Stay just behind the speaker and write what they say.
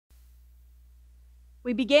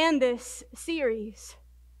We began this series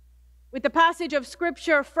with the passage of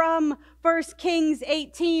scripture from 1 Kings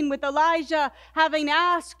 18, with Elijah having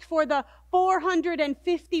asked for the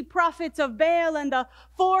 450 prophets of Baal and the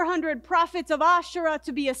 400 prophets of Asherah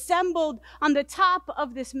to be assembled on the top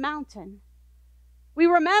of this mountain. We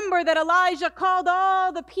remember that Elijah called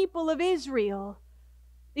all the people of Israel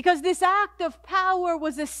because this act of power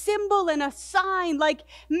was a symbol and a sign, like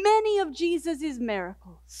many of Jesus'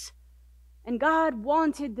 miracles. And God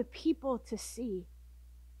wanted the people to see.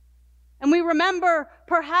 And we remember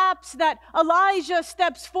perhaps that Elijah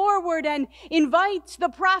steps forward and invites the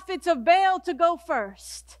prophets of Baal to go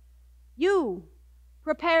first. You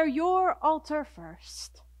prepare your altar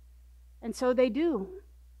first. And so they do.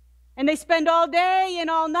 And they spend all day and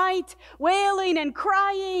all night wailing and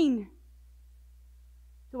crying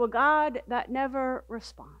to a God that never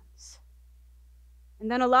responds. And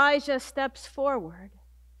then Elijah steps forward.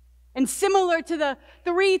 And similar to the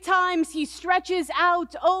 3 times he stretches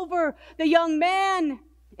out over the young man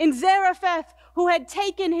in Zarephath who had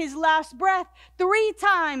taken his last breath, 3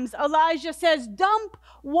 times Elijah says, "Dump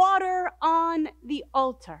water on the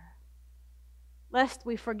altar." Lest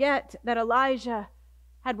we forget that Elijah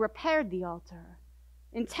had repaired the altar,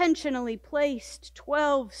 intentionally placed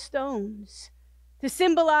 12 stones to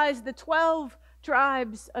symbolize the 12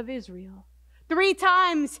 tribes of Israel. 3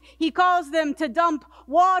 times he calls them to dump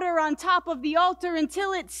water on top of the altar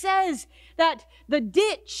until it says that the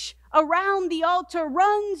ditch around the altar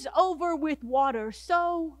runs over with water,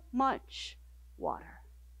 so much water.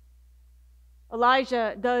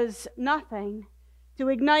 Elijah does nothing to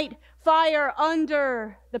ignite fire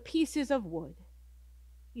under the pieces of wood.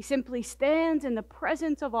 He simply stands in the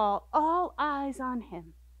presence of all eyes on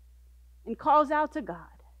him, and calls out to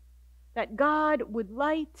God that God would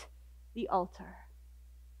light the altar.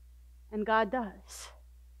 And God does.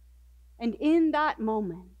 And in that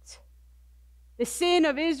moment, the sin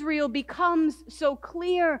of Israel becomes so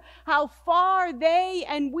clear how far they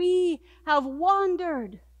and we have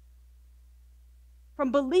wandered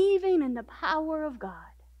from believing in the power of God.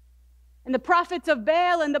 And the prophets of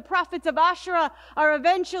Baal and the prophets of Asherah are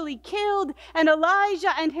eventually killed, and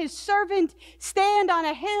Elijah and his servant stand on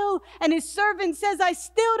a hill, and his servant says, "I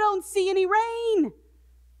still don't see any rain."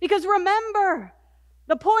 Because remember,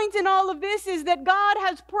 the point in all of this is that God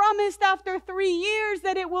has promised after 3 years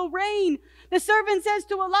that it will rain. The servant says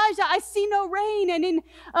to Elijah, "I see no rain." And in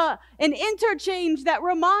an interchange that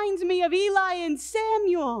reminds me of Eli and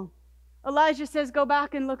Samuel, Elijah says, "Go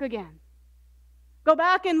back and look again. Go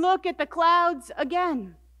back and look at the clouds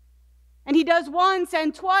again." And he does once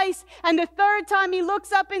and twice, and the 3rd time he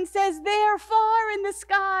looks up and says, "There, far in the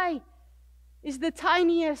sky, is the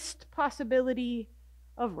tiniest possibility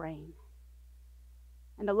of rain."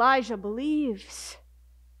 And Elijah believes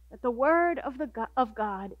that the word of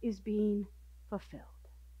God is being fulfilled.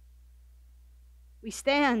 We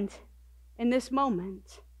stand in this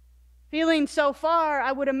moment, feeling so far,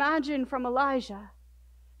 I would imagine, from Elijah,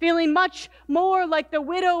 feeling much more like the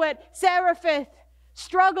widow at Zarephath,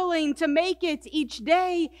 struggling to make it each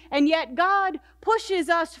day, and yet God pushes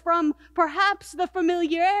us from perhaps the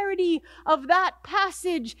familiarity of that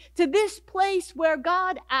passage to this place where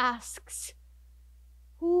God asks,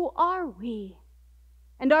 who are we?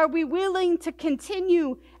 And are we willing to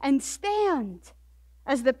continue and stand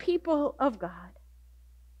as the people of God?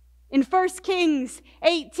 In 1 Kings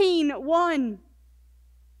 18:1,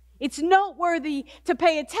 it's noteworthy to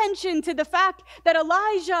pay attention to the fact that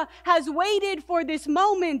Elijah has waited for this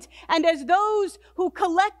moment, and as those who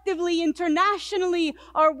collectively, internationally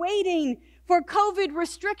are waiting for COVID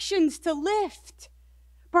restrictions to lift,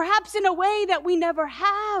 perhaps in a way that we never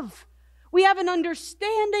have, we have an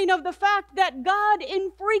understanding of the fact that God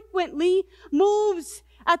infrequently moves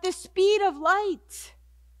at the speed of light.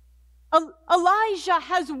 Elijah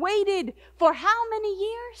has waited for how many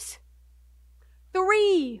years?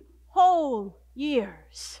 3 whole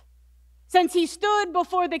years. Since he stood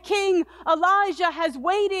before the king, Elijah has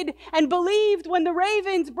waited and believed when the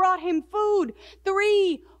ravens brought him food.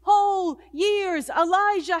 3 whole years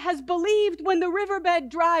Elijah has believed when the riverbed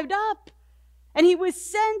dried up. And he was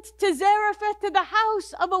sent to Zarephath, to the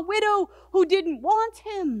house of a widow who didn't want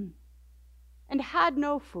him and had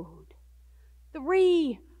no food.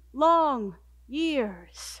 3 long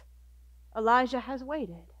years Elijah has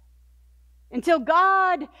waited until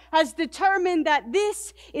God has determined that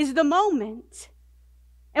this is the moment.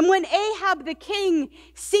 And when Ahab the king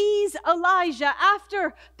sees Elijah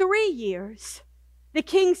after 3 years, the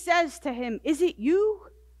king says to him, "Is it you,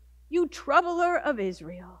 you troubler of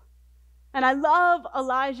Israel?" And I love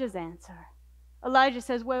Elijah's answer. Elijah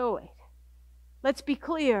says, wait. Let's be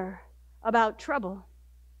clear about trouble.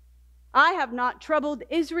 I have not troubled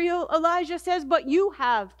Israel, Elijah says, but you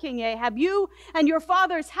have, King Ahab, you and your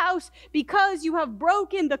father's house, because you have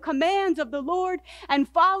broken the commands of the Lord and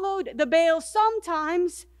followed the Baal.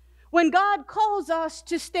 Sometimes when God calls us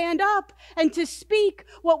to stand up and to speak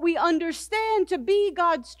what we understand to be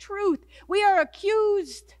God's truth, we are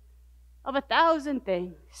accused of 1,000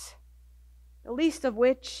 things, the least of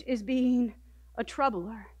which is being a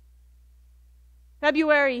troubler.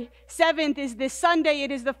 February 7th is this Sunday.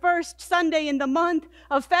 It is the first Sunday in the month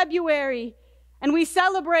of February, and we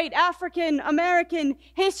celebrate African American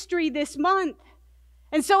history this month.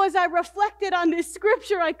 And so as I reflected on this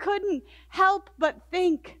scripture, I couldn't help but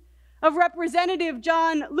think of Representative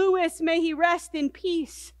John Lewis, may he rest in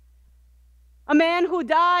peace. A man who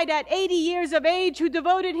died at 80 years of age, who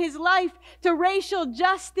devoted his life to racial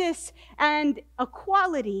justice and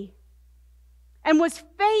equality, and was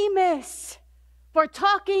famous for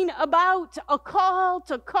talking about a call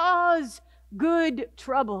to cause good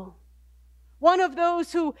trouble. One of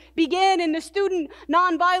those who began in the Student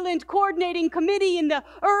Nonviolent Coordinating Committee in the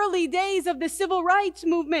early days of the Civil Rights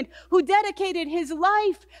Movement, who dedicated his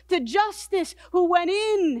life to justice, who went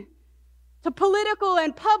in to political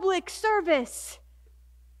and public service.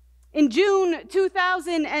 In June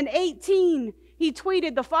 2018, he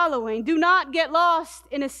tweeted the following: "Do not get lost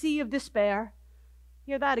in a sea of despair."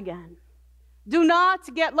 Hear that again. Do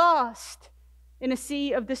not get lost in a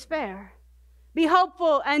sea of despair. Be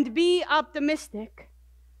hopeful and be optimistic.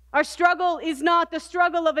 Our struggle is not the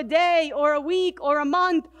struggle of a day or a week or a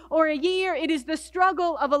month or a year. It is the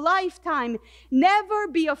struggle of a lifetime. Never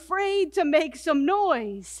be afraid to make some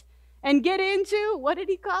noise and get into, what did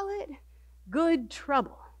he call it? Good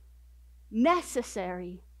trouble.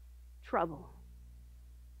 Necessary trouble.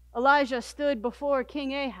 Elijah stood before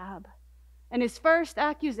King Ahab, and his first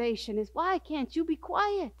accusation is, why can't you be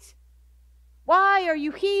quiet? Why are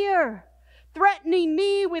you here threatening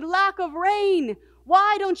me with lack of rain?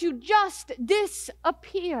 Why don't you just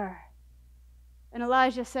disappear? And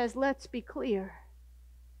Elijah says, let's be clear.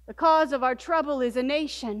 The cause of our trouble is a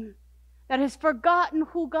nation that has forgotten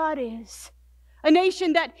who God is. A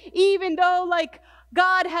nation that, even though, like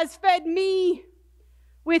God has fed me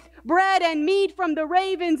with bread and meat from the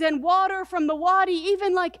ravens and water from the wadi,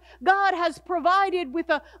 even like God has provided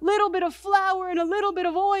with a little bit of flour and a little bit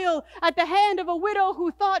of oil at the hand of a widow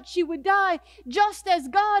who thought she would die, just as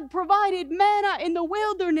God provided manna in the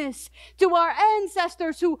wilderness to our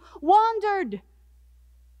ancestors who wandered,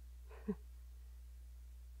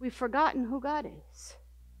 we've forgotten who God is.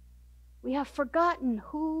 We have forgotten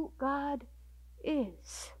who God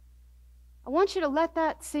is. I want you to let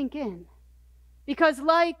that sink in. Because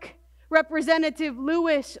like Representative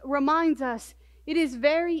Lewis reminds us, it is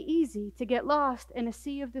very easy to get lost in a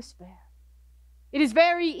sea of despair. It is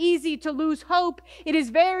very easy to lose hope. It is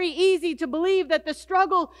very easy to believe that the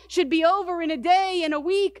struggle should be over in a day, in a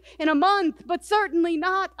week, in a month, but certainly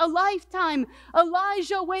not a lifetime.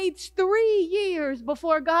 Elijah waits 3 years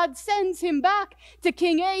before God sends him back to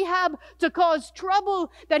King Ahab to cause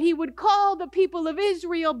trouble, that he would call the people of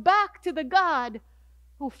Israel back to the God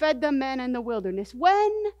who fed them manna in the wilderness.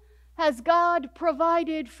 When has God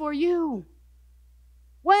provided for you?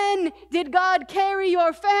 When did God carry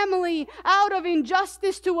your family out of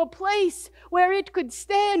injustice to a place where it could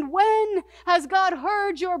stand? When has God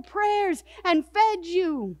heard your prayers and fed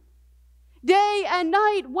you? Day and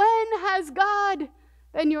night, when has God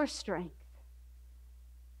been your strength?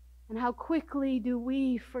 And how quickly do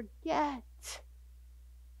we forget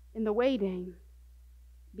in the waiting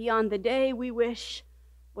beyond the day we wish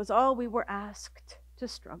was all we were asked to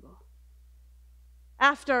struggle.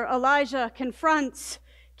 After Elijah confronts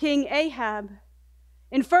King Ahab,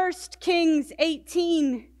 in 1 Kings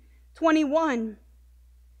 18:21,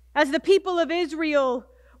 as the people of Israel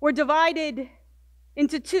were divided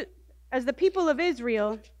into two, as the people of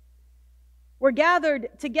Israel were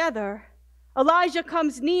gathered together, Elijah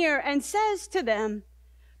comes near and says to them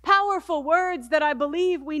powerful words that I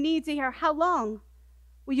believe we need to hear. How long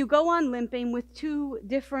will you go on limping with two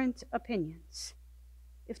different opinions?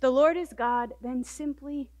 If the Lord is God, then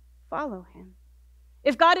simply follow him.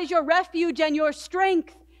 If God is your refuge and your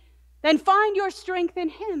strength, then find your strength in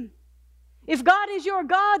him. If God is your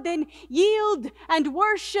God, then yield and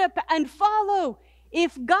worship and follow.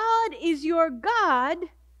 If God is your God,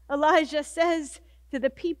 Elijah says to the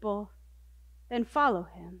people, then follow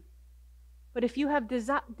him. But if you have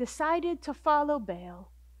decided to follow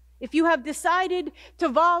Baal, if you have decided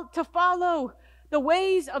to follow the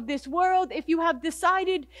ways of this world, if you have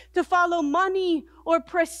decided to follow money or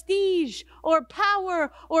prestige or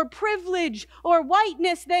power or privilege or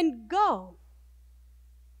whiteness, then go.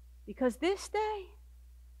 Because this day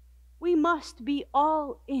We must be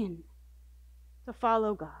all in to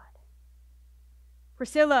follow God.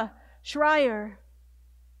 Priscilla Schreier,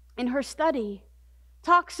 in her study,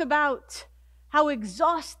 talks about how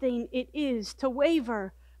exhausting it is to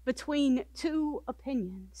waver between two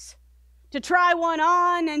opinions. To try one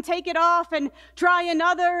on and take it off, and try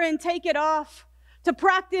another and take it off. To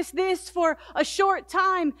practice this for a short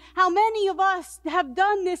time. How many of us have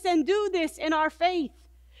done this and do this in our faith?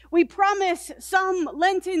 We promise some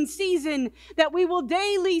Lenten season that we will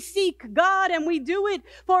daily seek God, and we do it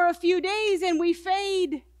for a few days and we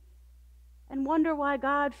fade and wonder why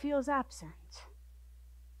God feels absent.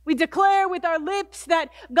 We declare with our lips that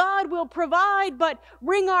God will provide, but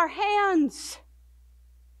wring our hands.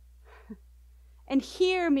 And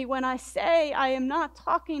hear me when I say I am not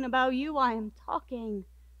talking about you, I am talking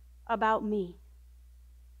about me.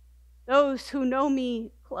 Those who know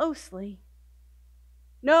me closely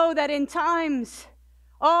know that in times,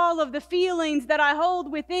 all of the feelings that I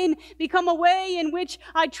hold within become a way in which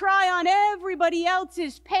I try on everybody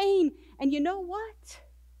else's pain. And you know what?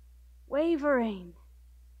 Wavering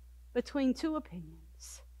between two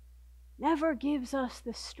opinions never gives us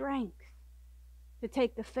the strength to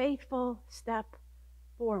take the faithful step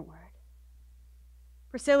forward.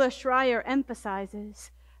 Priscilla Schreier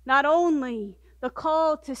emphasizes not only the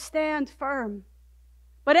call to stand firm,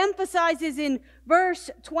 but emphasizes in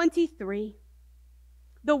verse 23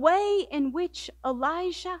 the way in which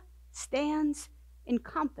Elijah stands in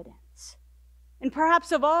confidence. And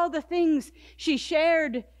perhaps of all the things she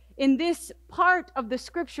shared in this part of the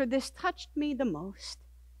scripture, this touched me the most.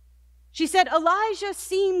 She said Elijah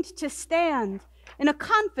seemed to stand in a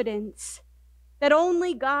confidence that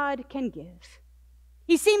only God can give.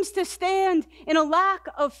 He seems to stand in a lack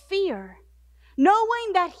of fear,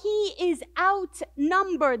 knowing that he is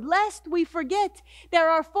outnumbered. Lest we forget, there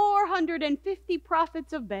are 450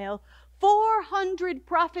 prophets of Baal, 400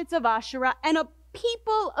 prophets of Asherah, and a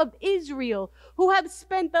people of Israel who have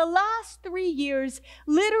spent the last 3 years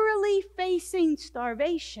literally facing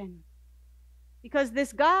starvation, because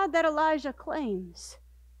this God that Elijah claims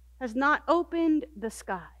has not opened the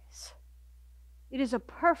skies. It is a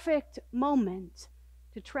perfect moment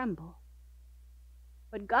to tremble.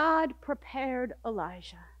 But God prepared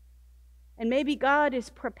Elijah. And maybe God is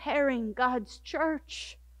preparing God's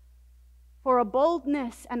church for a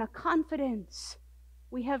boldness and a confidence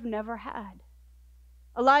we have never had.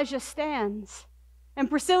 Elijah stands, and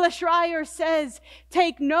Priscilla Schreier says,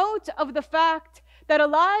 take note of the fact that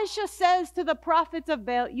Elijah says to the prophets of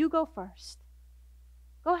Baal, you go first.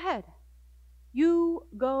 Go ahead. You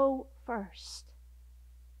go first.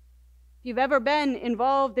 If you've ever been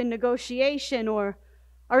involved in negotiation or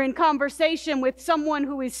are in conversation with someone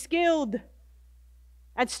who is skilled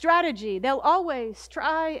at strategy, they'll always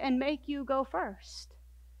try and make you go first.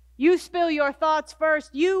 You spill your thoughts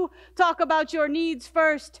first. You talk about your needs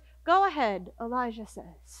first. Go ahead, Elijah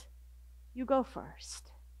says. You go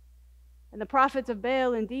first. And the prophets of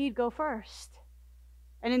Baal indeed go first.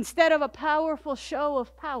 And instead of a powerful show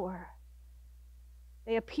of power,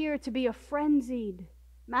 they appear to be a frenzied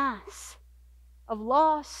mass of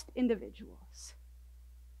lost individuals.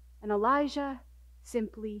 And Elijah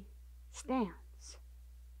simply stands,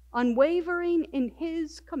 unwavering in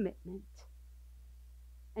his commitment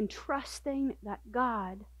and trusting that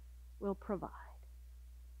God will provide.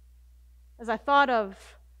 As I thought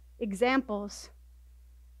of examples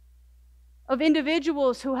of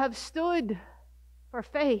individuals who have stood for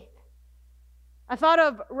faith, I thought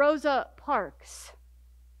of Rosa Parks.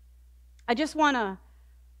 I just want to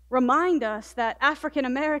remind us that African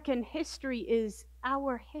American history is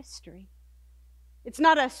our history. It's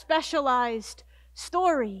not a specialized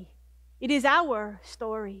story. It is our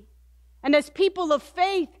story. And as people of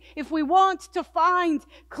faith, if we want to find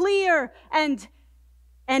clear and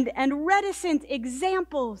reticent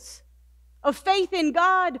examples of faith in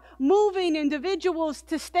God, moving individuals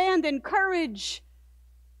to stand in courage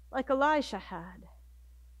like Elisha had,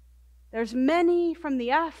 there's many from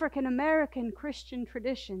the African American Christian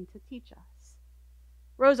tradition to teach us.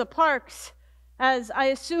 Rosa Parks, as I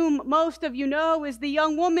assume most of you know, is the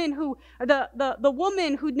young woman the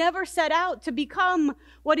woman who never set out to become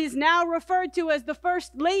what is now referred to as the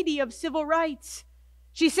First Lady of Civil Rights.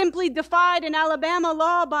 She simply defied an Alabama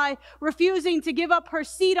law by refusing to give up her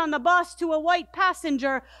seat on the bus to a white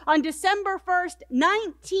passenger on December 1st,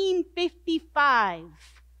 1955.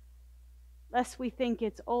 Lest we think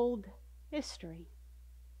it's old history.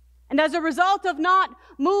 And as a result of not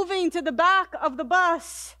moving to the back of the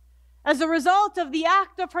bus, as a result of the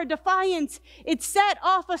act of her defiance, it set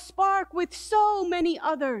off a spark with so many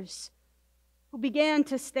others who began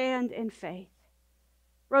to stand in faith.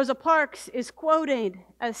 Rosa Parks is quoted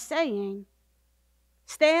as saying,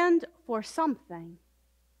 "Stand for something,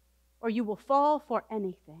 or you will fall for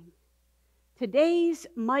anything. Today's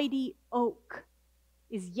mighty oak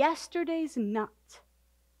is yesterday's nut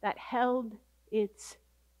that held its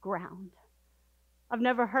ground." I've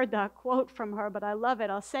never heard that quote from her, but I love it.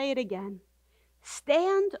 I'll say it again.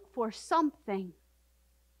 Stand for something.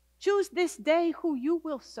 Choose this day who you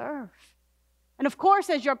will serve. And of course,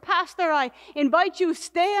 as your pastor, I invite you,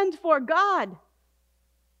 stand for God,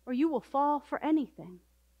 or you will fall for anything.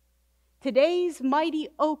 Today's mighty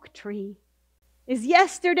oak tree is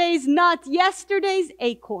yesterday's nut, yesterday's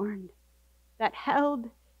acorn that held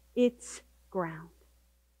its ground.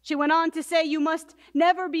 She went on to say, "You must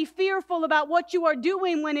never be fearful about what you are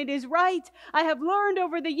doing when it is right. I have learned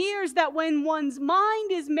over the years that when one's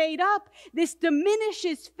mind is made up, this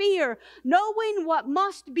diminishes fear. Knowing what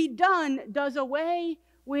must be done does away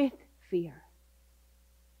with fear."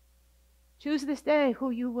 Choose this day who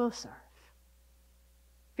you will serve.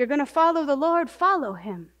 If you're going to follow the Lord, follow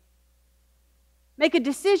Him. Make a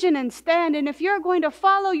decision and stand. And if you're going to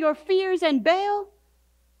follow your fears and Baal,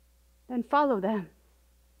 then follow them.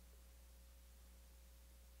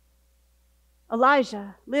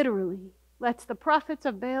 Elijah literally lets the prophets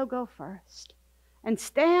of Baal go first and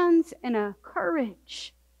stands in a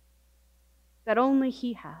courage that only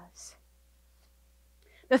he has.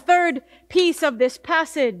 The third piece of this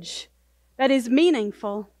passage that is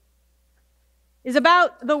meaningful is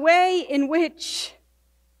about the way in which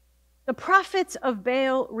the prophets of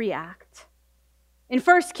Baal react. In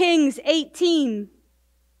 1 Kings 18,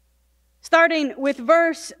 starting with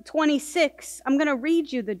verse 26, I'm going to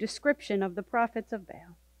read you the description of the prophets of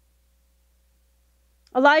Baal.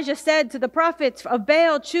 Elijah said to the prophets of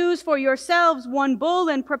Baal, "Choose for yourselves one bull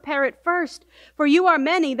and prepare it first, for you are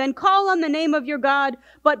many. Then call on the name of your God,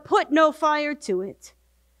 but put no fire to it."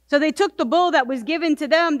 So they took the bull that was given to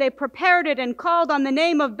them, they prepared it and called on the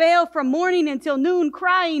name of Baal from morning until noon,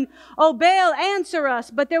 crying, "O Baal, answer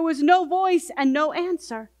us." But there was no voice and no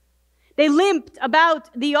answer. They limped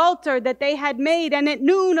about the altar that they had made, and at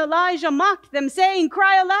noon Elijah mocked them, saying,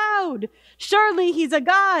 "Cry aloud. Surely he's a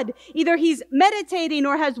god. Either he's meditating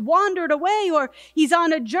or has wandered away, or he's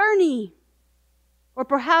on a journey, or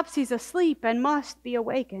perhaps he's asleep and must be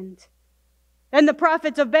awakened." Then the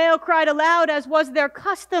prophets of Baal cried aloud, as was their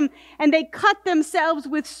custom, and they cut themselves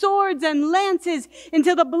with swords and lances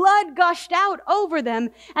until the blood gushed out over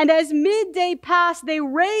them. And as midday passed, they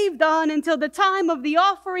raved on until the time of the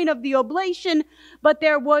offering of the oblation, but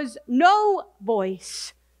there was no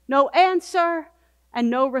voice, no answer, and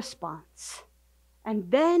no response.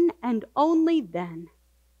 And then, and only then,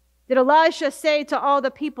 did Elisha say to all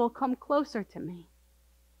the people, "Come closer to me."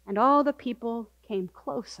 And all the people came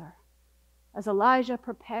closer as Elijah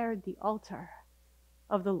prepared the altar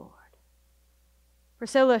of the Lord.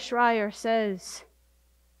 Priscilla Schreier says,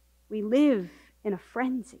 "We live in a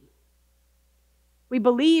frenzy. We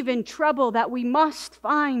believe in trouble that we must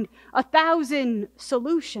find 1,000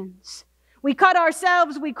 solutions. We cut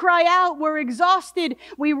ourselves, we cry out, we're exhausted,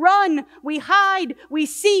 we run, we hide, we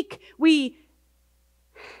seek, we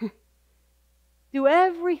do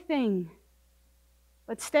everything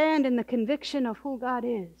but stand in the conviction of who God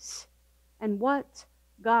is and what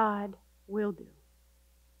God will do."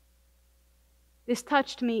 This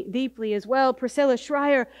touched me deeply as well. Priscilla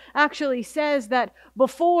Schreier actually says that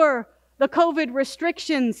before the COVID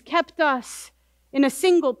restrictions kept us in a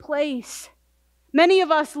single place, many of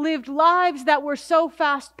us lived lives that were so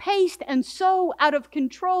fast-paced and so out of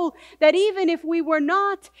control that even if we were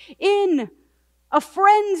not in a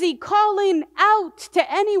frenzy calling out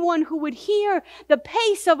to anyone who would hear, the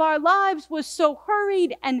pace of our lives was so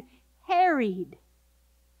hurried and harried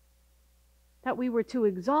that we were too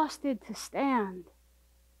exhausted to stand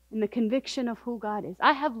in the conviction of who God is.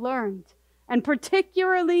 I have learned, and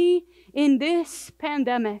particularly in this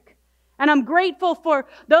pandemic, and I'm grateful for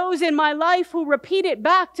those in my life who repeat it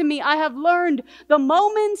back to me, I have learned the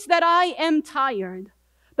moments that I am tired,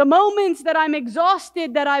 the moments that I'm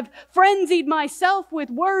exhausted, that I've frenzied myself with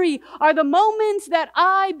worry, are the moments that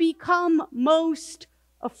I become most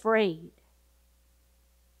afraid.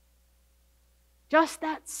 Just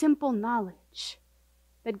that simple knowledge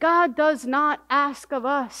that God does not ask of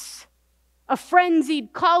us a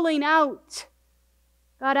frenzied calling out.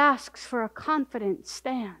 God asks for a confident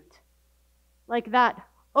stand, like that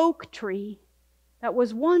oak tree that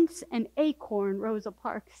was once an acorn, Rosa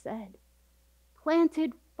Parks said,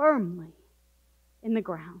 planted firmly in the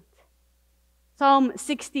ground. Psalm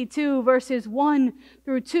 62 verses 1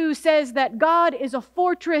 through 2 says that God is a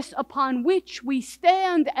fortress upon which we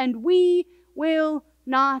stand and we will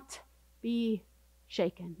not be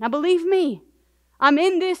shaken. Now believe me, I'm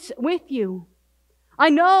in this with you. I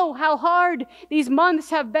know how hard these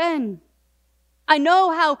months have been. I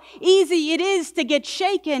know how easy it is to get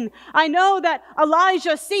shaken. I know that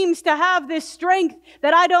Elijah seems to have this strength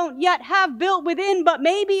that I don't yet have built within, but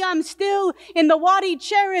maybe I'm still in the Wadi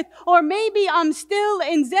Cherith, or maybe I'm still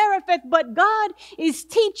in Zarephath, but God is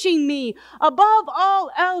teaching me, above all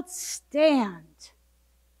else, stand.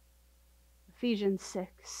 Ephesians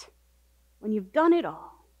 6. When you've done it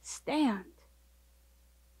all, stand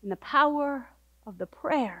in the power of the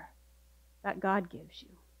prayer that God gives you.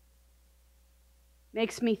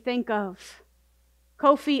 Makes me think of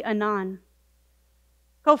Kofi Annan.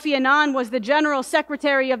 Kofi Annan was the General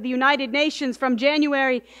Secretary of the United Nations from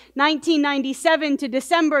January 1997 to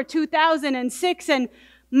December 2006. And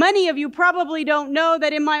many of you probably don't know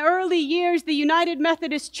that in my early years, the United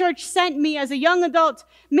Methodist Church sent me as a young adult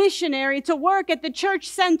missionary to work at the Church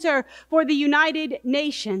Center for the United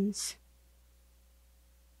Nations.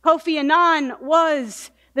 Kofi Annan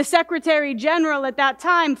was the Secretary General at that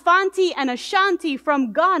time. Fanti and Ashanti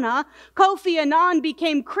from Ghana. Kofi Annan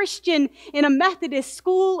became Christian in a Methodist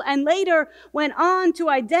school and later went on to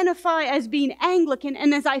identify as being Anglican.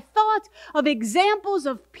 And as I thought of examples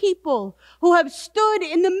of people who have stood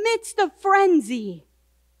in the midst of frenzy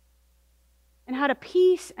and had a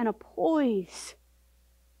peace and a poise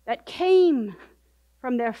that came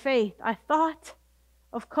from their faith, I thought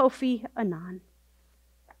of Kofi Annan.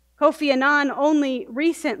 Kofi Annan only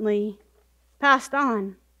recently passed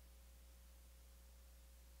on.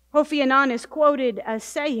 Kofi Annan is quoted as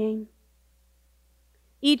saying,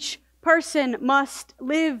 "Each person must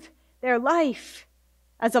live their life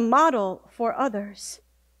as a model for others."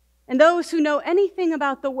 And those who know anything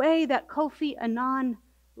about the way that Kofi Annan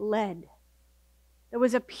led, there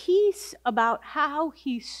was a peace about how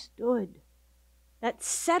he stood that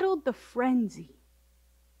settled the frenzy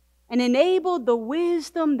and enabled the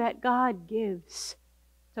wisdom that God gives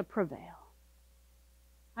to prevail.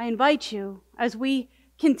 I invite you, as we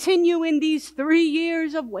continue in these 3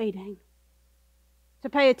 years of waiting, to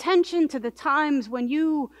pay attention to the times when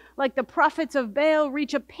you, like the prophets of Baal,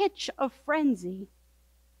 reach a pitch of frenzy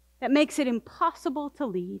that makes it impossible to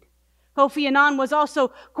lead. Kofi Annan was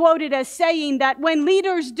also quoted as saying that when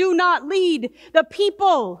leaders do not lead, the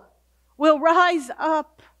people will rise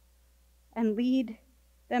up and lead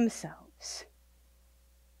themselves.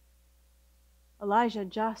 Elijah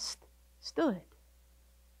just stood.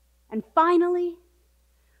 And finally,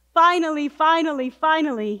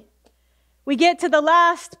 we get to the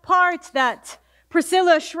last part that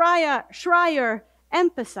Priscilla Schreier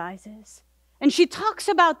emphasizes. And she talks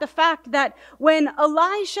about the fact that when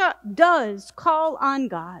Elijah does call on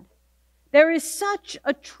God, there is such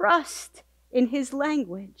a trust in his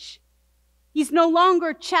language. He's no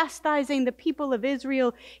longer chastising the people of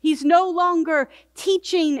Israel. He's no longer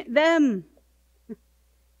teaching them.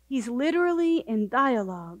 He's literally in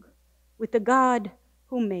dialogue with the God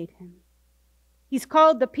who made him. He's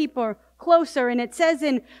called the people closer, and it says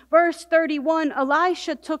in verse 31,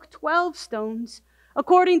 Elisha took 12 stones,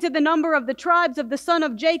 according to the number of the tribes of the son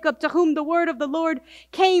of Jacob, to whom the word of the Lord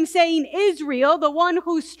came, saying, Israel, the one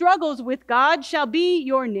who struggles with God, shall be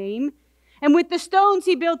your name. And with the stones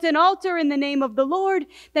he built an altar in the name of the Lord.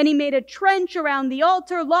 Then he made a trench around the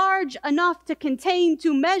altar, large enough to contain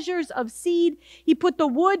 2 measures of seed. He put the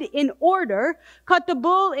wood in order, cut the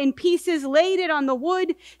bull in pieces, laid it on the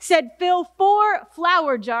wood, said, fill 4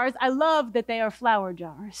 flour jars. I love that they are flour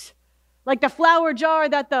jars. Like the flour jar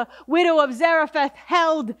that the widow of Zarephath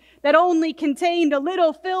held that only contained a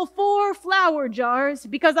little, fill 4 flour jars,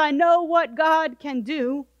 because I know what God can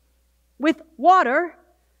do, with water,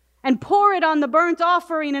 and pour it on the burnt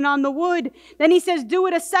offering and on the wood. Then he says, do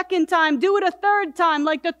it a second time, do it a third time.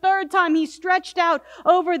 Like the third time he stretched out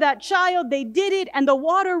over that child, they did it, and the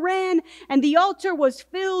water ran, and the altar was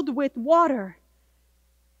filled with water.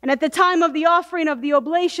 And at the time of the offering of the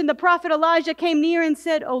oblation, the prophet Elijah came near and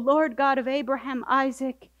said, O Lord God of Abraham,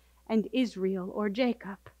 Isaac, and Israel, or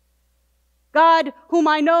Jacob, God whom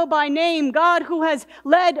I know by name, God who has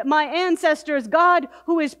led my ancestors, God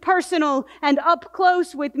who is personal and up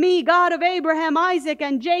close with me, God of Abraham, Isaac,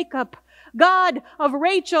 and Jacob, God of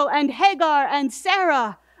Rachel and Hagar and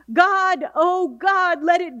Sarah, God, oh God,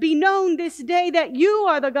 let it be known this day that you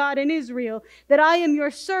are the God in Israel, that I am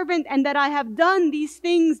your servant, and that I have done these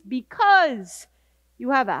things because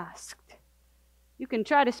you have asked. You can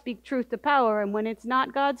try to speak truth to power, and when it's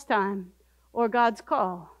not God's time or God's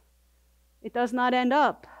call, it does not end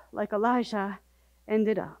up like Elijah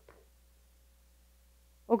ended up.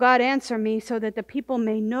 Oh God, answer me so that the people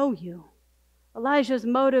may know you, Elijah's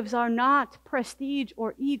motives are not prestige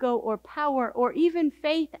or ego or power or even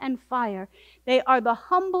faith and fire. They are the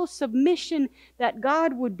humble submission that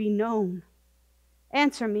God would be known.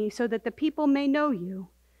 Answer me so that the people may know you,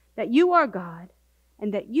 that you are God,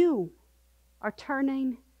 and that you are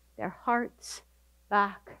turning their hearts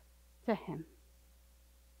back to Him.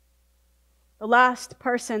 The last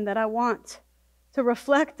person that I want to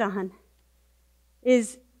reflect on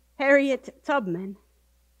is Harriet Tubman,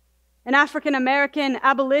 an African-American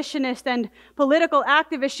abolitionist and political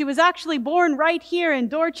activist. She was actually born right here in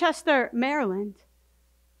Dorchester, Maryland.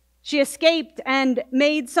 She escaped and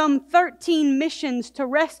made some 13 missions to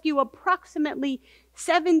rescue approximately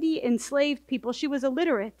 70 enslaved people. She was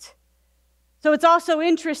illiterate. So it's also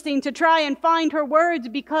interesting to try and find her words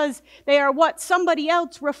because they are what somebody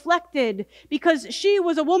else reflected. Because she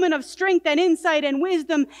was a woman of strength and insight and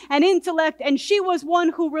wisdom and intellect, and she was one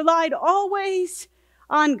who relied always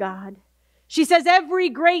on God. She says, every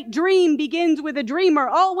great dream begins with a dreamer.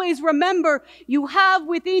 Always remember, you have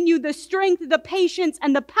within you the strength, the patience,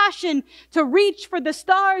 and the passion to reach for the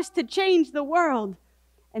stars to change the world.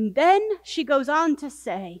 And then she goes on to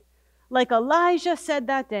say, like Elijah said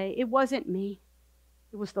that day, it wasn't me,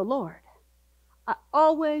 it was the Lord. I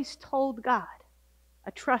always told God, I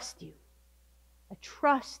trust you. I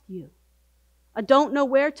trust you. I don't know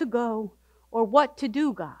where to go or what to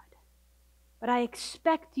do, God, but I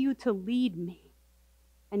expect you to lead me.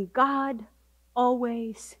 And God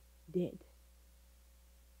always did.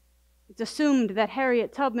 It's assumed that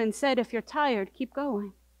Harriet Tubman said, if you're tired, keep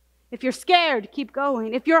going. If you're scared, keep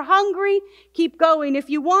going. If you're hungry, keep going. If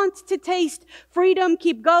you want to taste freedom,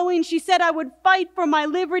 keep going. She said, I would fight for my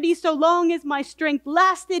liberty so long as my strength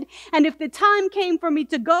lasted. And if the time came for me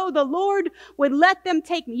to go, the Lord would let them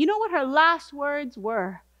take me. You know what her last words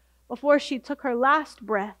were before she took her last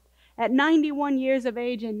breath at 91 years of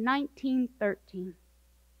age in 1913?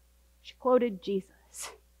 She quoted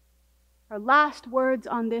Jesus. Her last words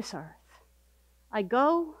on this earth. I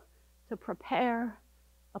go to prepare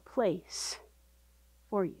a place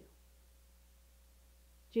for you.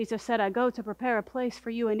 Jesus said, I go to prepare a place for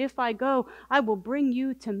you, and if I go, I will bring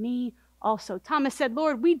you to me also. Thomas said,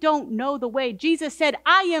 Lord, we don't know the way. Jesus said,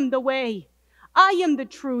 I am the way. I am the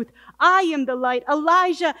truth. I am the light.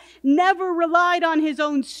 Elijah never relied on his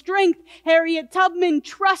own strength. Harriet Tubman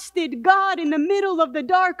trusted God in the middle of the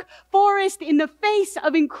dark forest, in the face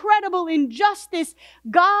of incredible injustice.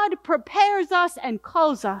 God prepares us and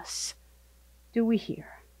calls us. Do we hear?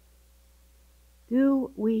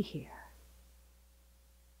 Do we hear?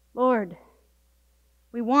 Lord,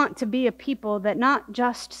 we want to be a people that not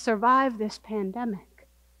just survive this pandemic,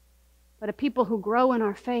 but a people who grow in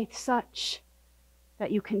our faith such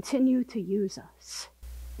that you continue to use us.